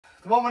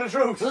The moment of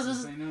truth.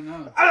 I know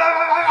now.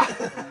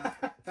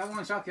 That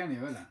won't shock you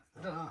anyway, will it?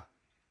 I don't know.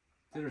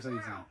 The other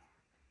side's now.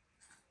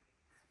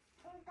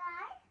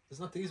 It's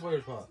not these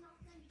wires, Paul.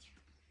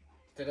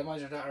 Did I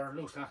imagine that are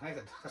loose, not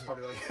connected? That's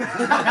probably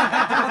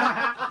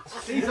why.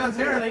 These ones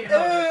here, like,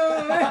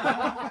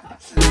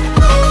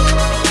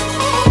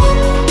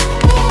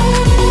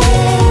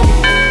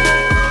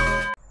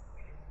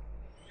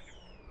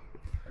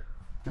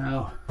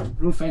 Now,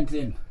 roof vent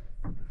in.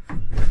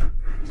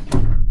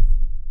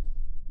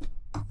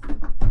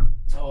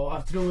 So what I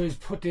have to do is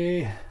put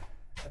a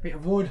bit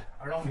of wood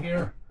around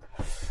here,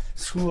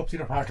 screw up the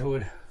other part of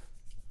wood.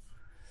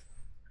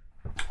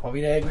 But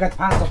we got the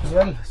panels up as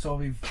well, so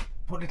we've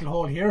put a little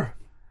hole here,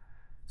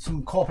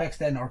 some Copex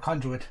then, or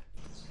conduit,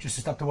 just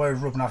to stop the wires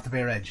rubbing off the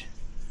bare edge.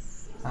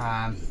 So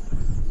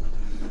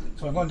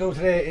what I'm going to do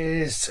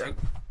today is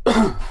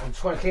I'm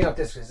just going to clean up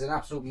this because it's an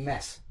absolute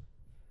mess.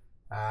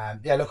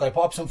 Yeah, look, I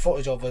put up some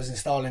footage of us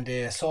installing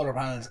the solar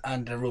panels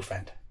and the roof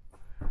vent.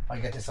 I'll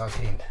get this all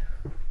cleaned.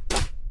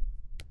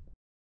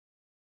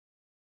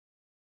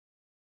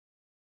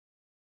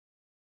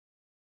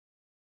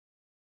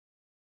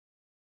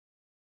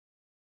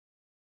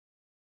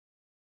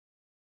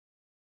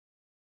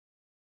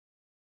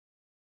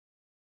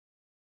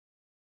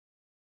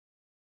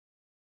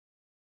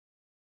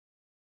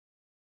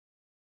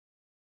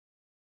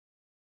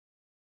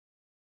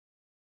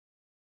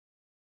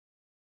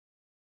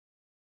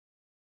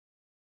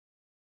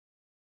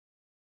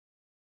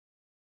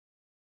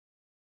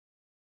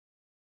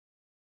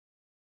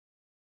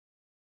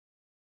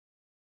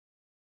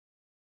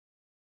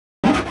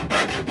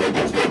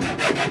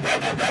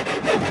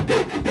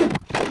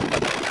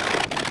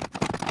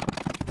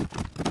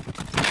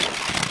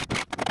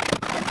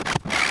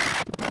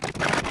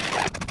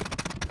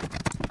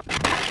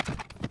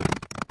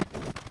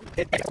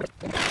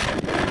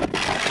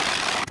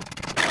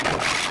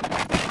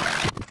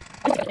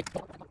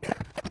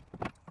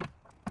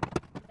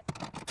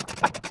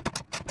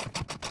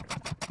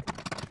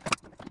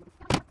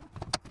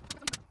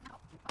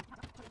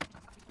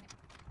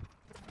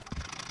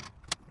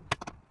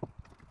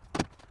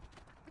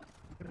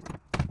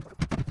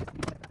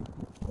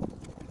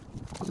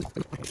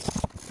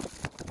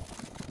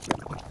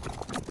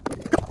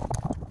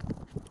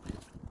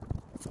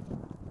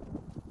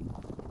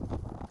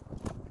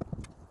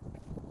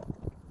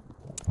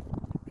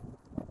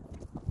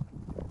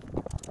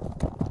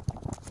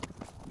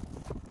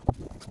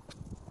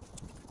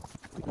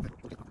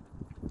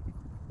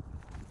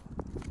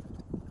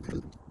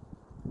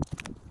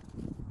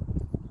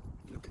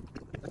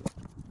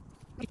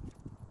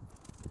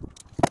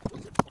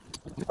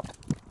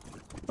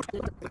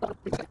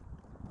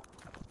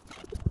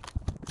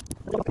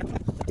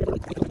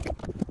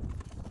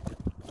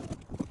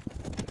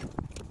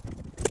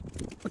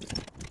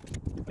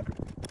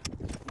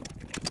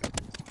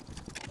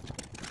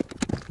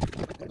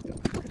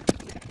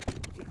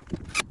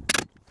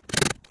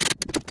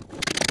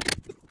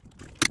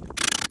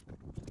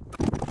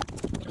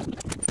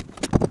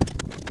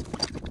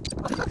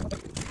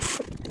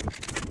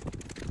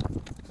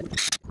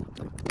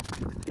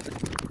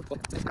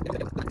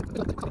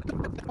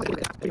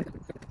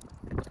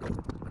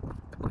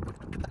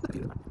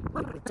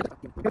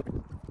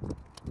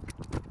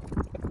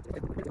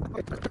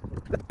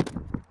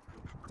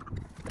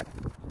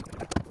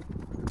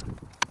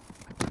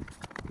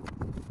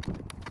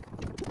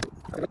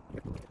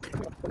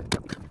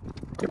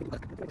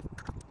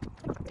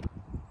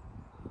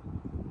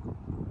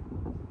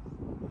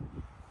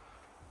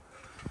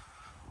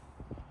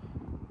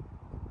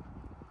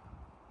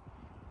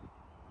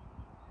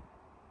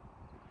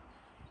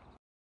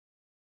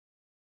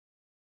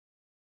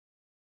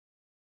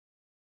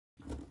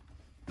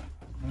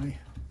 Right.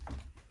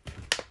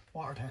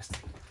 Water test.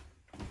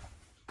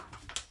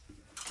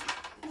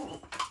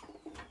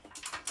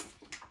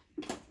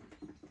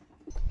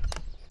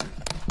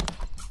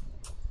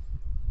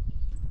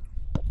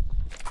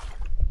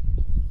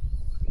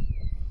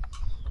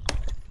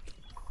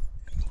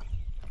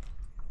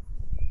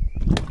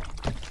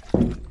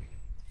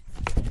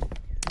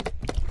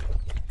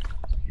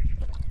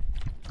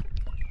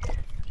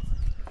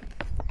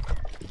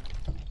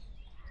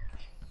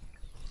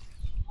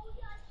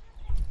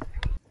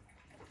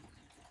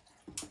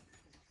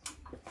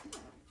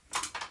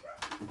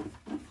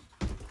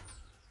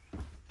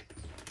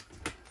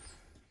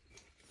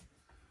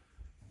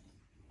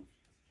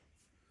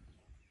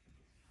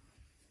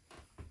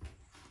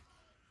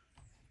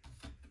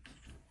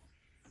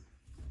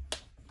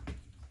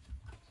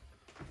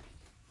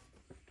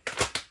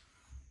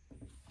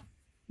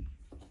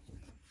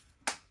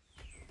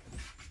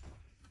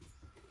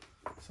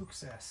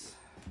 Success.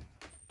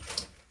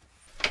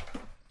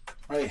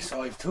 Right,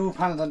 so I have two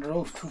panels on the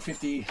roof,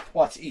 250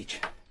 watts each.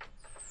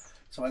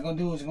 So what I'm going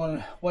to do is I'm going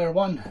to wire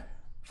one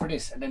for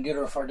this and then the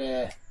other for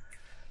the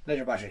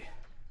leisure battery.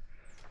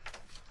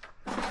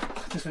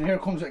 This one here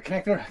comes with a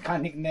connector,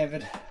 can't take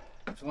David, so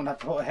I'm going to have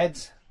to put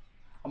heads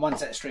on one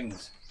set of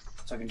strings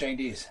so I can join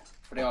these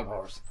for the all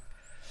powers.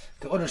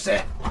 The other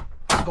set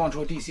is going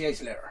to a DC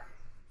isolator.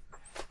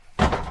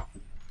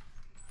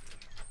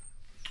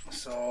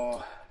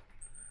 So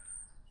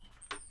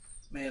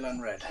male on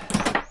red.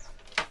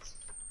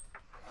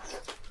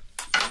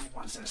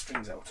 One set of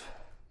strings out.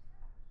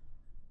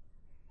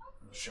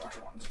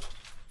 Shorter ones.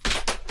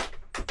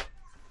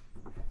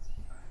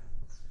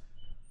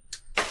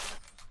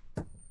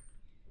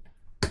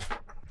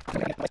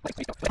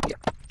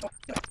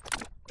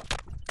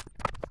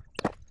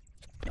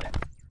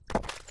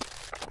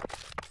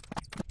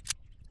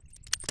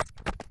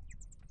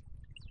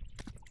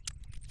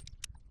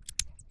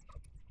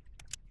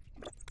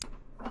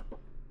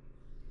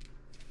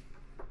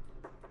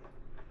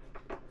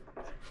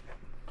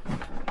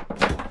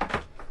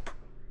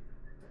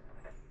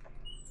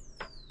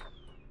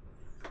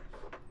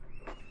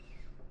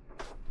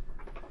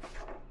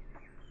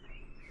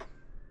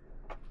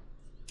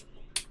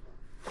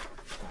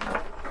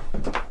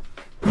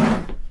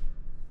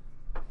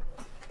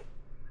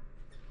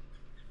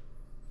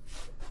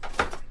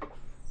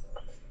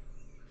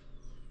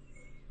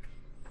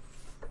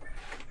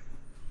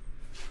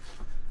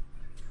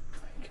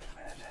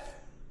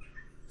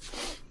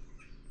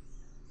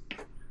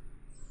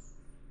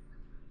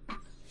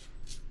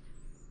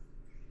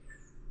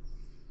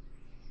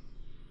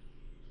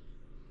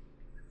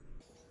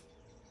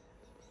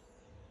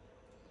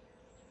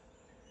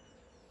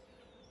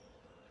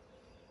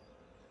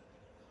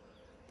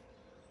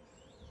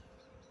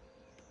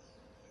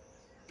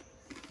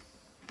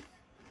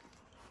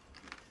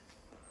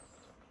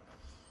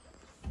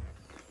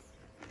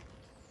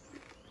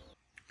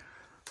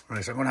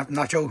 Right, so I'm going to have to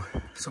notch out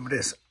some of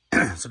this.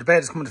 So the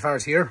bed is coming as far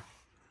as here,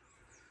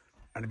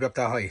 and it'll be up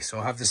that high. So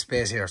I have this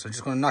space here. So I'm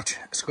just going to notch,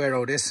 square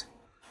out this,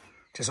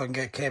 just so I can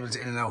get cables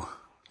in and out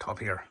top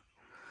here.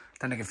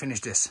 Then I can finish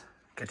this,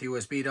 get the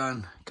USB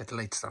done, get the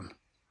lights done.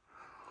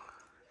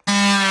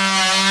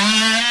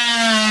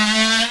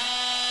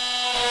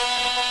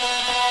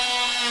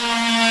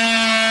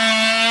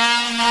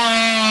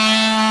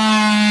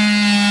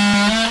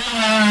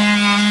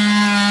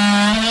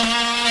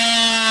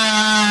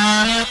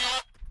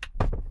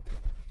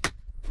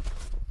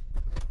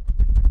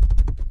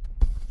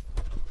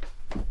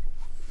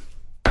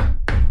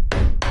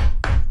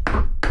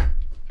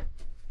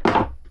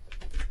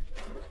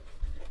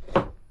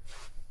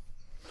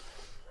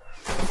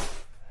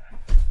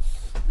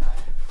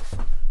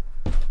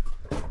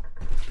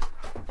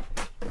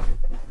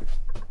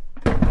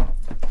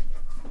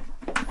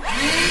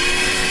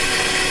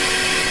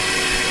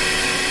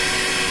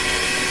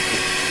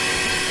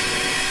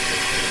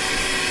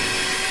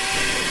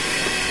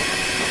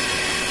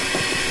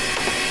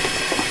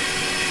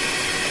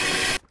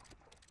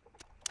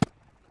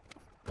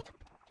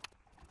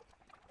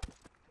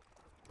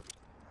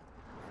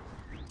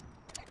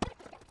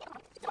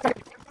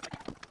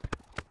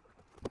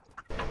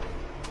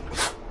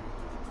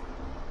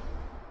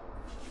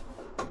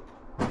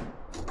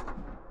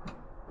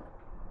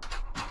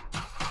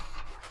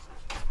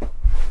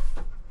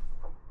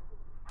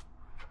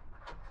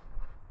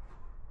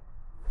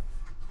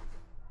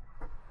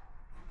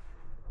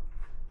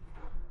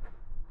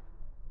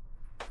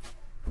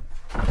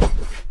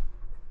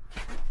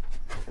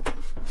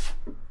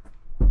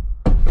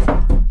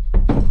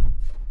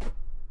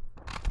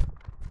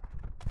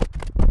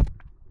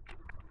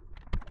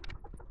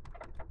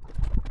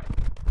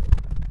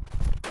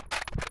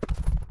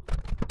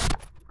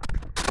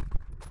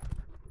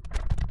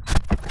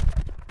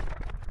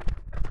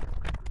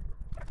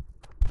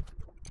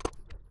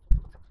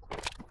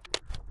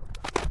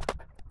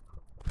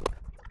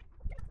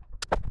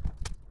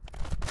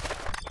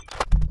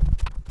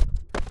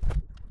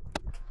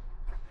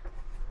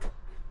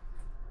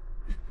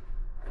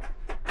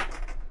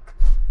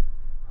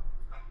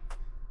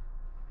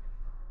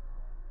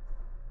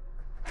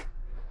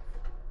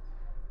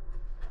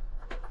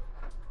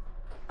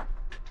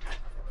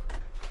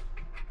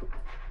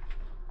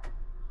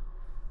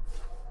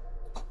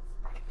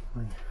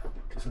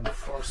 This one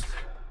first.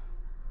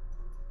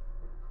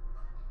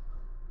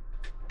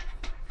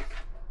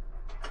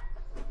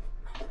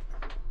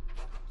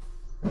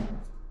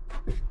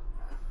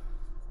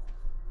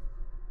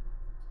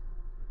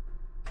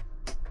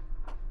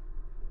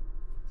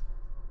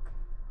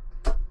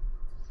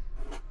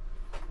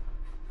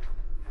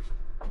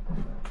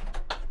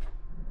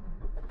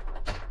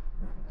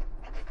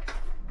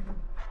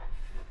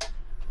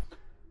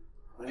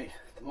 Right,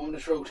 the moment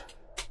of truth.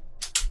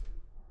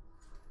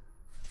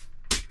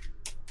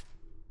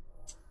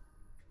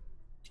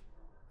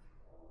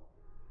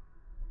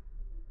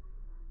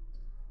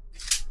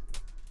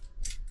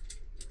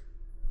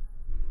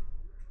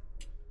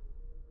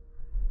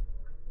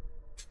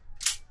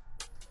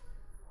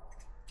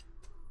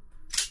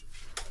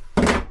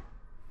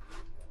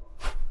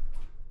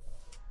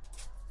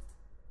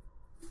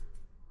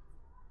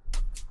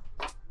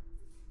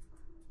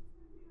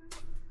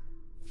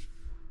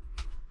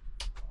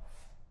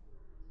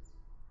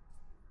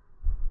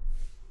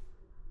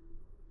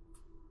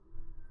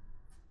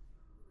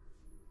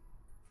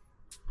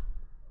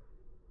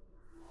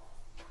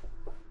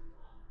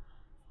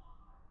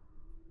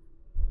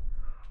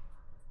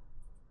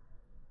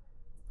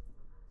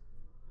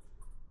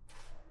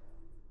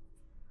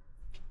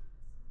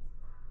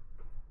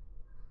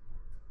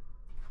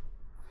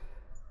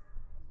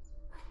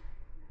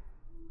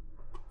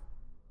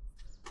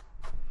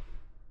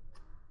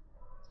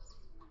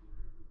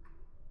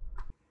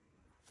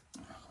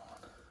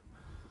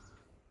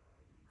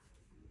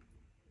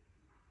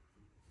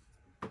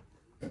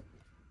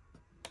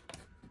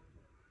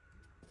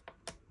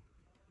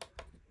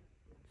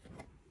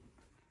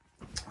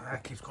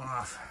 That keeps going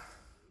off.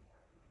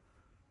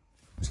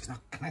 It's not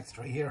connected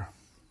right here.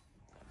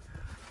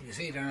 You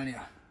see it there,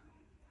 anyhow.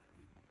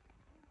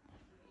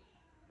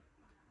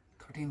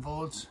 13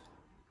 volts.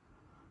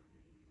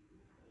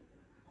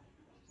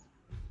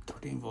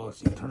 13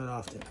 volts. You can turn it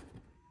off then.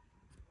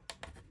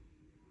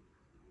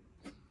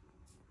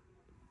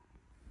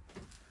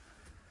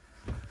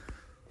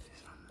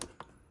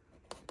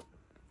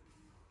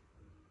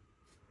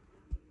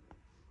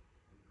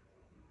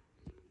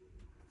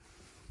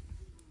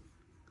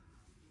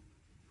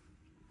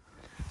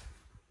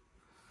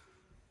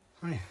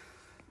 Right.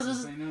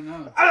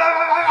 No.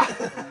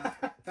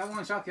 That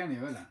won't shock you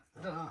anyway, will it?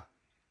 I don't know.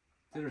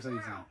 The other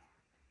side's now.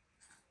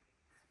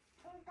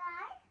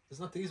 It's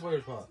not these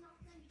wires, Paul.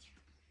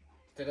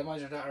 Did I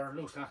imagine that are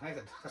loose, not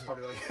connected? That's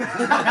probably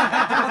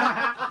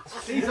why.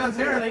 These ones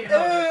here, like,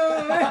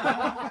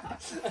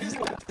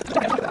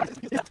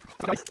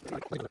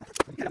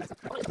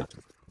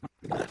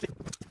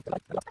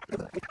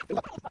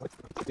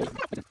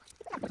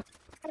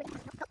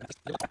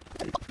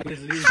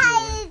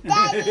 Hi,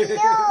 Daddy,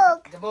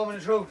 look. The moment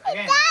of truth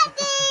again.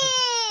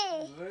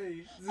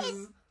 Daddy.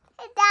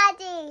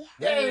 Daddy.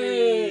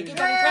 Yay! Give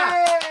Daddy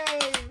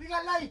clap. We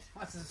got light.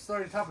 what's the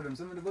story at the top of them?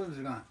 Some of the bulbs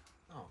are gone.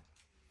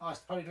 Oh, it's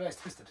probably the way it's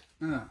twisted.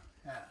 No.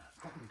 Yeah,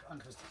 fucking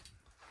untwisted.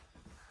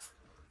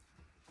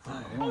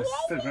 Oh, it's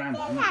still grand.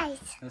 isn't it? Light.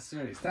 That's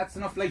serious. That's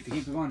enough light to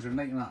keep it going through the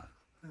night and not.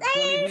 Don't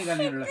even need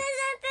any other light.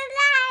 The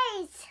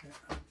light.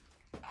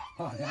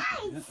 Oh, yeah.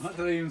 What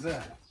did I even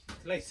say?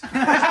 Lights.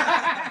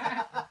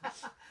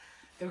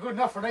 They're good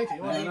enough for night.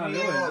 You won't No, even no,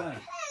 need no, more. no. You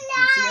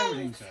see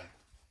everything, sir.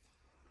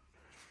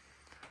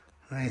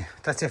 Right,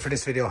 that's it for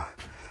this video.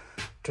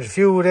 There's a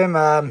few of them,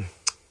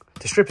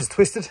 the strip is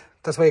twisted,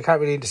 that's why you can't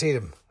really see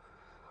them.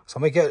 So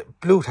I might get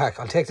blue tack.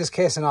 I'll take this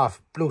casing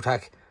off, blue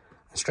tack,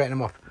 and straighten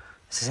them up.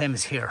 It's the same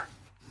as here.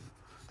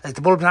 Like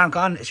the bulbs aren't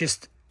gone, it's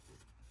just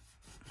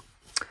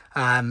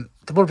the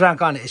bulbs aren't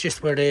gone, it's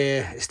just where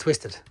it's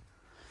twisted.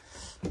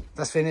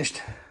 That's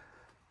finished.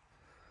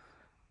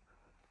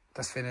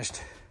 That's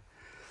finished.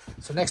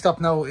 So next up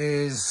now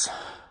is,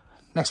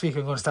 next week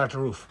I'm going to start the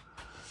roof.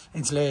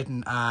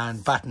 Insulating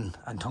and batting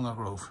and tongue and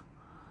groove.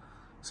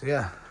 So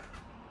yeah,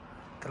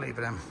 the leave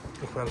of them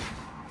look well.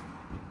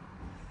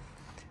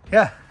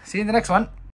 Yeah, see you in the next one.